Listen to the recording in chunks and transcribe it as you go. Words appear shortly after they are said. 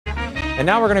And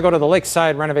now we're going to go to the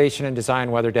Lakeside Renovation and Design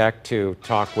Weather Deck to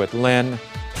talk with Lynn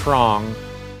Trong.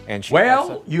 And she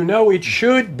you know, it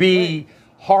should be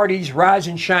Hardy's Rise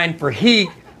and Shine for Heat,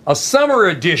 a summer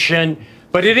edition,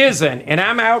 but it isn't. And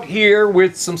I'm out here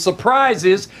with some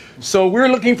surprises, so we're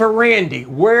looking for Randy.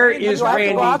 Where is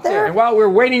Randy? Go out there? And while we're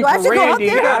waiting for Randy,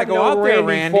 you gotta go out there,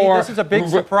 Randy. This is a big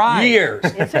surprise. Years.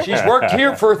 She's worked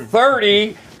here for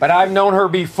 30, but I've known her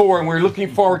before, and we're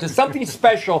looking forward to something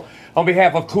special on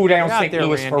behalf of Cool Down St.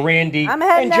 Louis for Randy.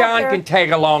 And John can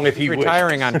tag along if he wishes.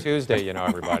 Retiring on Tuesday, you know,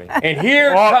 everybody. And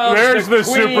here comes there's the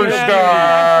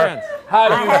superstar. How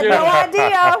do I you had do? no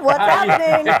idea what's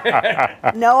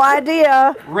happening. No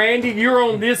idea. Randy, you're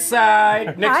on this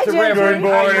side next Hi, to Gentry. Reverend.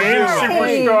 Good morning,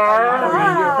 Hey. superstar.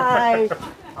 Hi.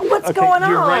 What's going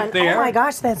you're on? right there. Oh my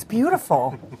gosh, that's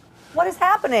beautiful. What is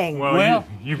happening? Well,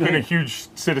 you've been a huge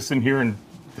citizen here in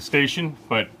the station,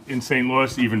 but in St.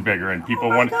 Louis, even bigger, and people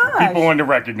want to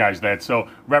recognize that. So,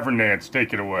 Reverend Nance,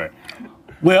 take it away.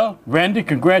 Well, Randy,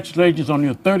 congratulations on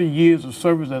your 30 years of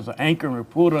service as an anchor and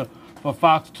reporter for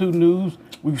Fox 2 News.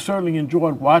 We've certainly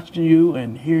enjoyed watching you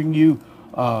and hearing you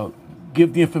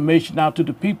give the information out to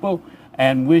the people,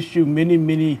 and wish you many,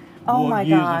 many more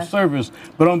years of service.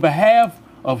 But on behalf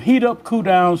of Heat Up, Cool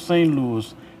Down St.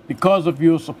 Louis, because of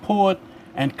your support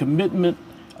and commitment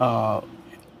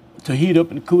to Heat Up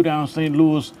and Cool Down St.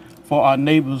 Louis for our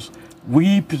neighbors,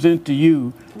 we present to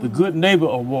you the Good Neighbor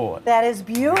Award. That is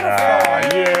beautiful.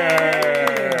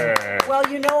 Yeah. Well,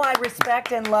 you know I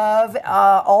respect and love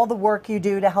all the work you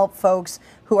do to help folks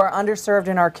who are underserved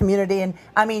in our community. And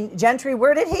I mean, Gentry,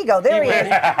 where did he go? There he is.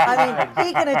 I mean,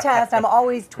 he can attest. I'm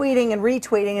always tweeting and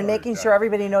retweeting and making sure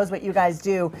everybody knows what you guys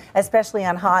do, especially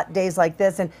on hot days like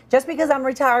this. And just because I'm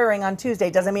retiring on Tuesday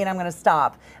doesn't mean I'm going to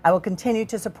stop. I will continue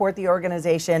to support the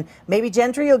organization. Maybe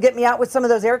Gentry, you'll get me out with some of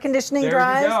those air conditioning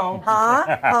drives. There you go.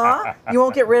 Huh? You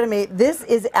won't get rid of me. This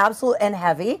is absolute and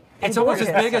heavy. It's almost as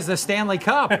big as the Stanley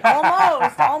Cup.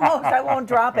 Almost. I won't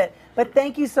drop it. But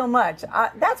thank you so much.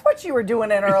 That's what you were doing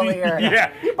in earlier.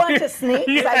 Yeah. You bunch of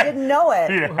sneaks. I didn't know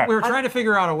it. Yeah. We were trying to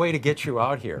figure out a way to get you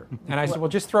out here. And I said, well,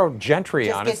 just throw Gentry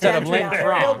Just on get instead Gentry of Lynn on.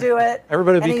 Trong. He'll do it.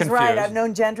 Everybody will be and he's confused. right. I've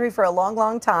known Gentry for a long,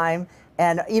 long time.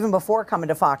 And even before coming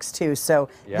to Fox 2. So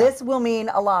Yeah. this will mean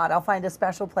a lot. I'll find a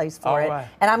special place for All it. right.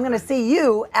 And I'm going to see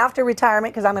you after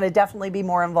retirement because I'm going to definitely be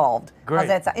more involved. Great. How's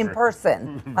that sound? In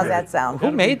person. How's that sound?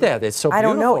 Who made that? It's so beautiful, I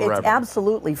don't know. It's Reverend.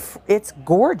 absolutely, it's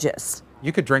gorgeous.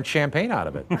 You could drink champagne out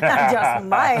of it. I just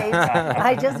might.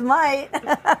 I just might.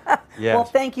 Yes. Well,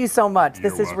 thank you so much.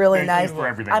 This is welcome. really Thank nice. you for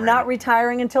everything, I'm not Randy.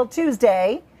 retiring until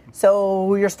Tuesday,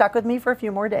 so you're stuck with me for a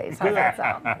few more days. How's that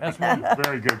sound? That's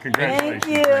very good. Congratulations. Thank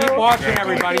you. Keep watching, Thank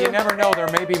everybody. you. You never know. There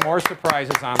may be more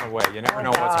surprises on the way. You never know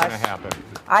what's going to gosh. happen.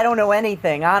 I don't know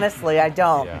anything, honestly. I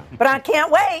don't. Yeah. But I can't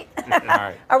wait. All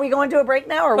right. Are we going to a break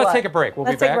now or what? Let's take a break. We'll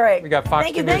Let's be take back. a break. We got Fox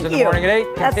Thank 2 you, News thank in the you. morning at 8.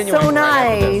 That's Continuing so right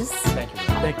after this. nice. Thank you.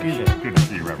 Thank you. Good to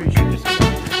see you, Reverend.